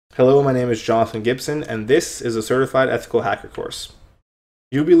Hello, my name is Jonathan Gibson, and this is a Certified Ethical Hacker course.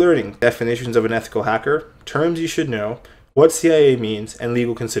 You'll be learning definitions of an ethical hacker, terms you should know, what CIA means, and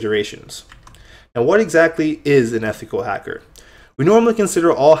legal considerations. Now, what exactly is an ethical hacker? We normally consider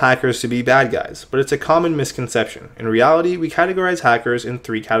all hackers to be bad guys, but it's a common misconception. In reality, we categorize hackers in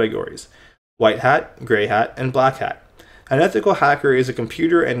three categories: white hat, gray hat, and black hat. An ethical hacker is a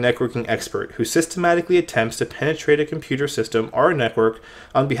computer and networking expert who systematically attempts to penetrate a computer system or a network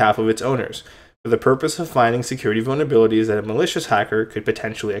on behalf of its owners, for the purpose of finding security vulnerabilities that a malicious hacker could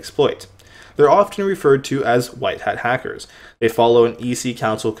potentially exploit. They're often referred to as white hat hackers. They follow an EC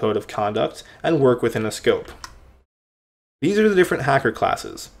Council code of conduct and work within a scope. These are the different hacker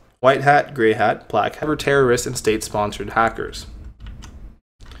classes: white hat, gray hat, black hat, or terrorist and state-sponsored hackers.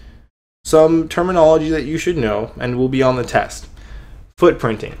 Some terminology that you should know and will be on the test.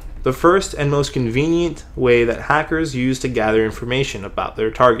 Footprinting, the first and most convenient way that hackers use to gather information about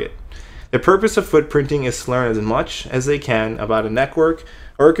their target. The purpose of footprinting is to learn as much as they can about a network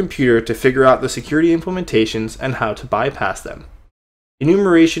or a computer to figure out the security implementations and how to bypass them.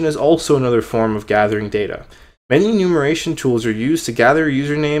 Enumeration is also another form of gathering data. Many enumeration tools are used to gather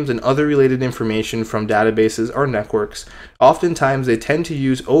usernames and other related information from databases or networks. Oftentimes, they tend to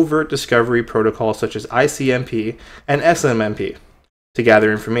use overt discovery protocols such as ICMP and SMMP to gather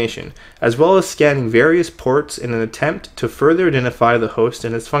information, as well as scanning various ports in an attempt to further identify the host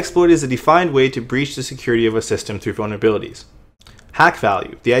and its function. Exploit is a defined way to breach the security of a system through vulnerabilities. Hack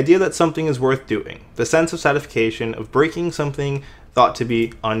value, the idea that something is worth doing, the sense of satisfaction of breaking something thought to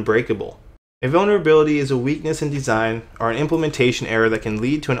be unbreakable. A vulnerability is a weakness in design or an implementation error that can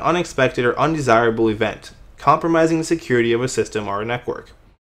lead to an unexpected or undesirable event, compromising the security of a system or a network.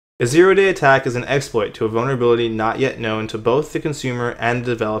 A zero-day attack is an exploit to a vulnerability not yet known to both the consumer and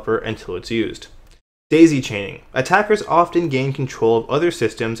the developer until it's used. Daisy chaining. Attackers often gain control of other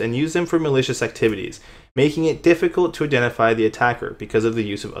systems and use them for malicious activities, making it difficult to identify the attacker because of the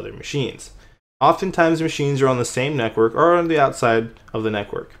use of other machines. Oftentimes, machines are on the same network or on the outside of the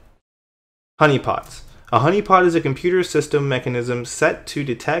network. Honeypots. A honeypot is a computer system mechanism set to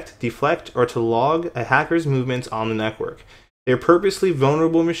detect, deflect, or to log a hacker's movements on the network. They are purposely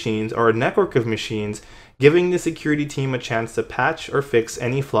vulnerable machines or a network of machines, giving the security team a chance to patch or fix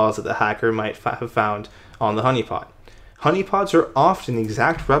any flaws that the hacker might have found on the honeypot. Honeypots are often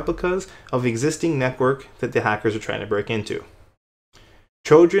exact replicas of the existing network that the hackers are trying to break into.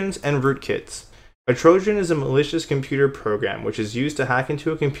 Trojans and rootkits. A Trojan is a malicious computer program which is used to hack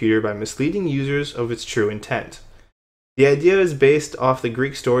into a computer by misleading users of its true intent. The idea is based off the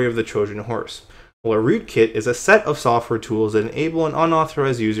Greek story of the Trojan horse, while a rootkit is a set of software tools that enable an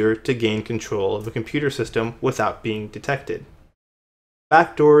unauthorized user to gain control of a computer system without being detected.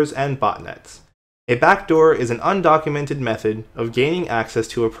 Backdoors and botnets. A backdoor is an undocumented method of gaining access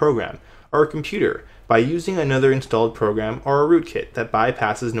to a program or a computer by using another installed program or a rootkit that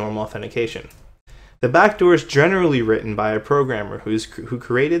bypasses normal authentication. The backdoor is generally written by a programmer who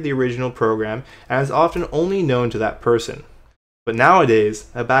created the original program and is often only known to that person. But nowadays,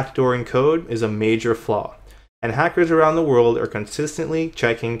 a backdoor in code is a major flaw, and hackers around the world are consistently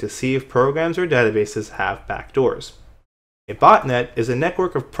checking to see if programs or databases have backdoors. A botnet is a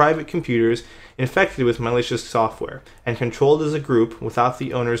network of private computers infected with malicious software and controlled as a group without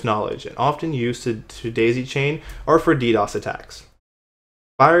the owner's knowledge, and often used to daisy chain or for DDoS attacks.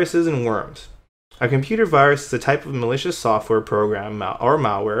 Viruses and worms. A computer virus is a type of malicious software program or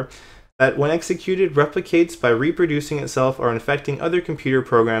malware that, when executed, replicates by reproducing itself or infecting other computer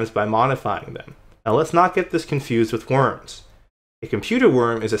programs by modifying them. Now, let's not get this confused with worms. A computer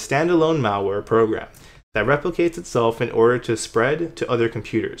worm is a standalone malware program that replicates itself in order to spread to other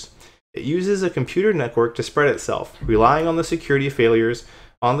computers. It uses a computer network to spread itself, relying on the security failures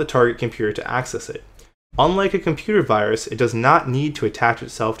on the target computer to access it. Unlike a computer virus, it does not need to attach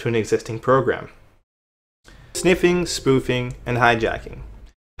itself to an existing program. Sniffing, spoofing, and hijacking.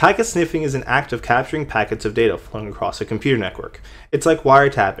 Packet sniffing is an act of capturing packets of data flowing across a computer network. It's like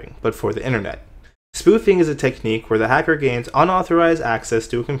wiretapping, but for the internet. Spoofing is a technique where the hacker gains unauthorized access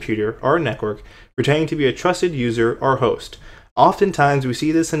to a computer or a network pretending to be a trusted user or host. Oftentimes, we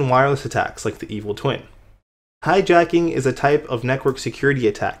see this in wireless attacks like the Evil Twin. Hijacking is a type of network security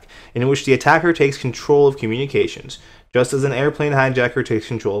attack in which the attacker takes control of communications, just as an airplane hijacker takes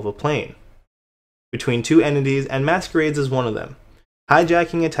control of a plane, between two entities, and masquerades as one of them.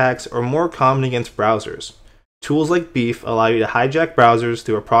 Hijacking attacks are more common against browsers. Tools like Beef allow you to hijack browsers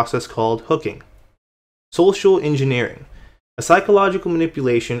through a process called hooking. Social engineering, a psychological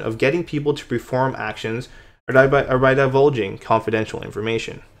manipulation of getting people to perform actions or by divulging confidential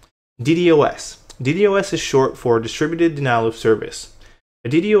information. DDoS. DDoS is short for Distributed Denial of Service. A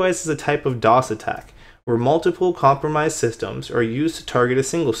DDoS is a type of DOS attack where multiple compromised systems are used to target a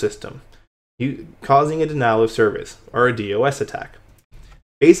single system, causing a denial of service, or a DOS attack.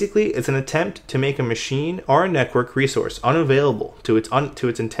 Basically, it's an attempt to make a machine or a network resource unavailable to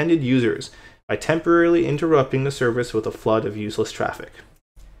its intended users by temporarily interrupting the service with a flood of useless traffic.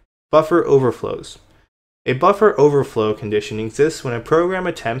 Buffer overflows. A buffer overflow condition exists when a program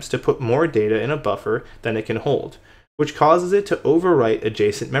attempts to put more data in a buffer than it can hold, which causes it to overwrite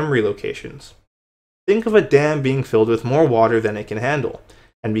adjacent memory locations. Think of a dam being filled with more water than it can handle,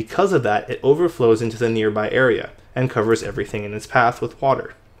 and because of that, it overflows into the nearby area and covers everything in its path with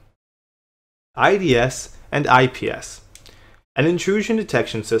water. IDS and IPS. An intrusion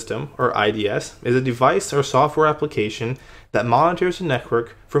detection system, or IDS, is a device or software application that monitors a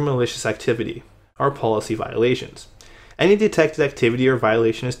network for malicious activity, or policy violations. Any detected activity or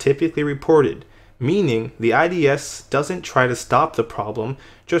violation is typically reported, meaning the IDS doesn't try to stop the problem,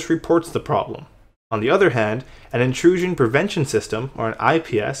 just reports the problem. On the other hand, an intrusion prevention system, or an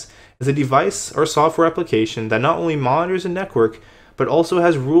IPS, is a device or software application that not only monitors a network, but also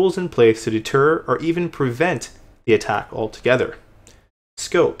has rules in place to deter or even prevent the attack altogether.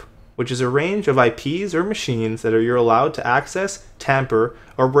 Scope, which is a range of IPs or machines that you're allowed to access, tamper,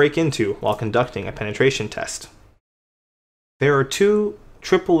 or break into while conducting a penetration test. There are two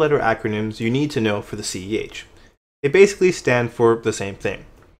triple-letter acronyms you need to know for the CEH. They basically stand for the same thing: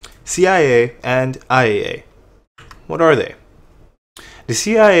 CIA and IAA. What are they? The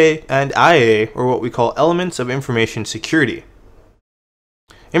CIA and IAA are what we call elements of information security.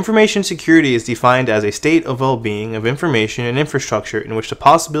 Information security is defined as a state of well-being of information and infrastructure in which the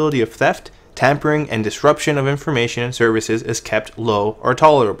possibility of theft, tampering, and disruption of information and services is kept low or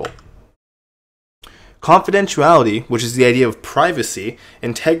tolerable. Confidentiality, which is the idea of privacy,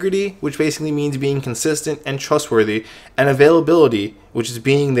 integrity, which basically means being consistent and trustworthy, and availability, which is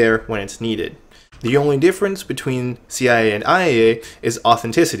being there when it's needed. The only difference between CIA and IAA is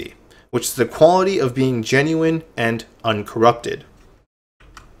authenticity, which is the quality of being genuine and uncorrupted.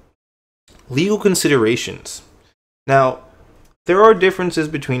 Legal considerations. Now, there are differences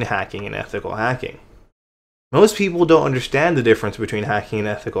between hacking and ethical hacking. Most people don't understand the difference between hacking and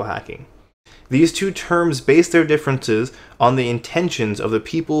ethical hacking. These two terms base their differences on the intentions of the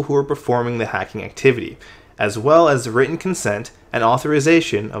people who are performing the hacking activity, as well as the written consent and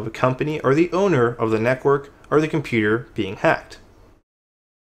authorization of a company or the owner of the network or the computer being hacked.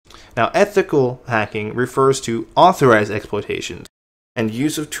 Now, ethical hacking refers to authorized exploitations and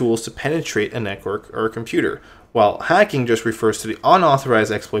use of tools to penetrate a network or a computer, while hacking just refers to the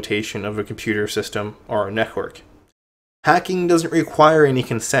unauthorized exploitation of a computer system or a network. Hacking doesn't require any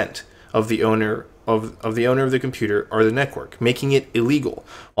consent of the owner of the computer or the network, making it illegal,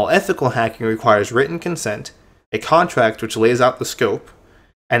 while ethical hacking requires written consent, a contract which lays out the scope,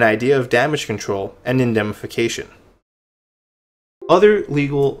 an idea of damage control, and indemnification. Other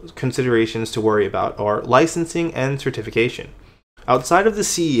legal considerations to worry about are licensing and certification. Outside of the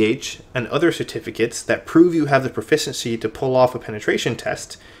CEH and other certificates that prove you have the proficiency to pull off a penetration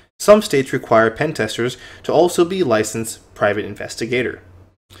test, some states require pen testers to also be licensed private investigator.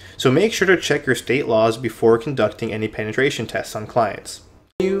 So make sure to check your state laws before conducting any penetration tests on clients.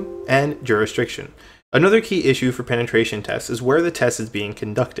 Venue and jurisdiction. Another key issue for penetration tests is where the test is being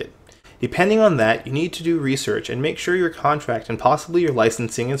conducted. Depending on that, you need to do research and make sure your contract and possibly your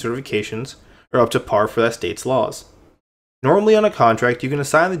licensing and certifications are up to par for that state's laws. Normally on a contract, you can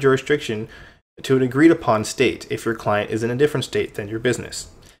assign the jurisdiction to an agreed upon state if your client is in a different state than your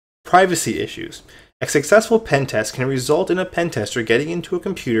business. Privacy issues. A successful pen test can result in a pen tester getting into a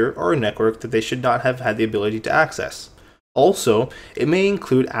computer or a network that they should not have had the ability to access. Also, it may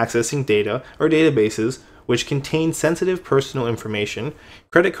include accessing data or databases which contain sensitive personal information,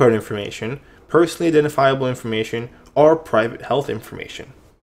 credit card information, personally identifiable information, or private health information.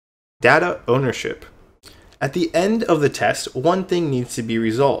 Data ownership. At the end of the test, one thing needs to be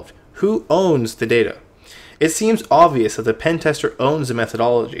resolved. Who owns the data? It seems obvious that the pen tester owns the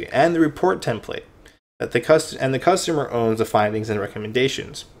methodology and the report template, that the customer owns the findings and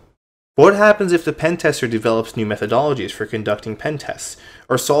recommendations. What happens if the pen tester develops new methodologies for conducting pen tests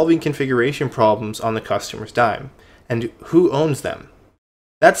or solving configuration problems on the customer's dime? And who owns them?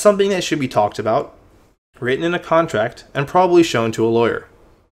 That's something that should be talked about, written in a contract, and probably shown to a lawyer.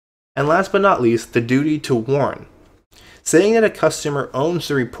 And last but not least, the duty to warn. Saying that a customer owns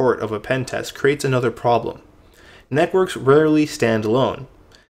the report of a pen test creates another problem. Networks rarely stand alone.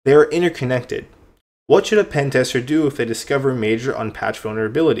 They are interconnected. What should a pen tester do if they discover major unpatched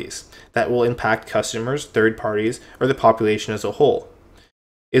vulnerabilities that will impact customers, third parties, or the population as a whole?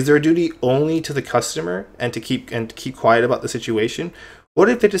 Is their duty only to the customer and to keep quiet about the situation, What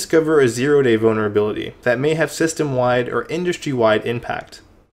if they discover a zero-day vulnerability that may have system-wide or industry-wide impact?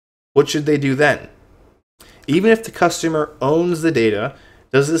 What should they do then? Even if the customer owns the data,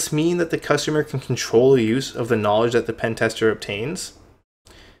 does this mean that the customer can control the use of the knowledge that the pen tester obtains?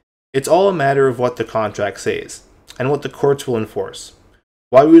 It's all a matter of what the contract says, and what the courts will enforce.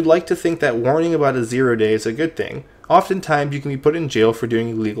 While we would like to think that warning about a 0 day is a good thing, oftentimes you can be put in jail for doing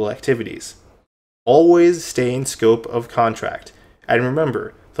illegal activities. Always stay in scope of contract, and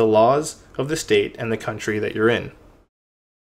remember the laws of the state and the country that you're in.